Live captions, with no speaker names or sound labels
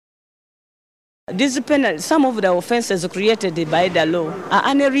Some of the offenses created by the law are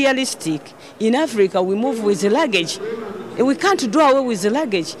unrealistic. In Africa, we move with luggage. We can't do away with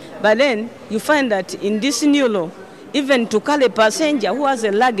luggage. But then you find that in this new law, even to call a passenger who has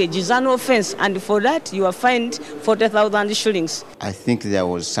a luggage is an offense, and for that you are fined 40,000 shillings. I think there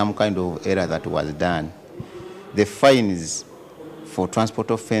was some kind of error that was done. The fines for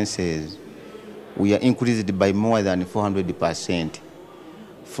transport offenses were increased by more than 400%.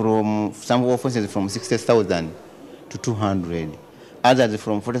 From some offenses from 60,000 to 200, others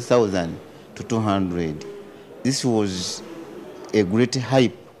from 40,000 to 200. This was a great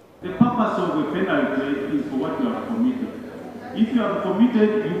hype. The purpose of a penalty is for what you have committed. If you have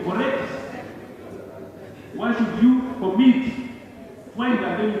committed, you correct. Why should you commit, find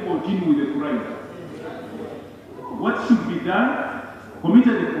and then you continue with the crime? What should be done?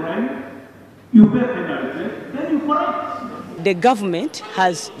 Committed a crime, you pay penalty, then you correct. The government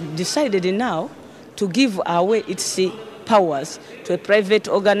has decided now to give away its powers to a private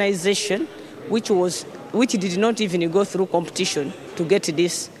organization which did not even go through competition to get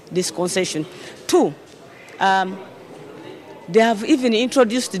this concession. Two, they have even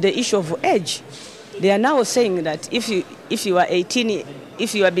introduced the issue of age. They are now saying that if you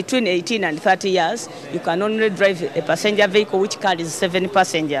are between 18 and 30 years, you can only drive a passenger vehicle which carries 7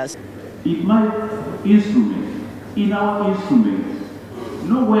 passengers. In my instrument, in our instruments,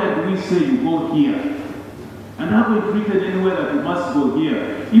 nowhere do we say you go here. And haven't written anywhere that you must go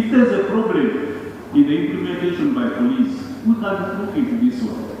here. If there's a problem in the implementation by police, we can look into this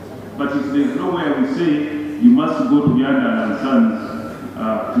one. But if there's nowhere we say you must go to Yanda and Sons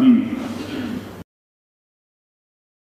clinic.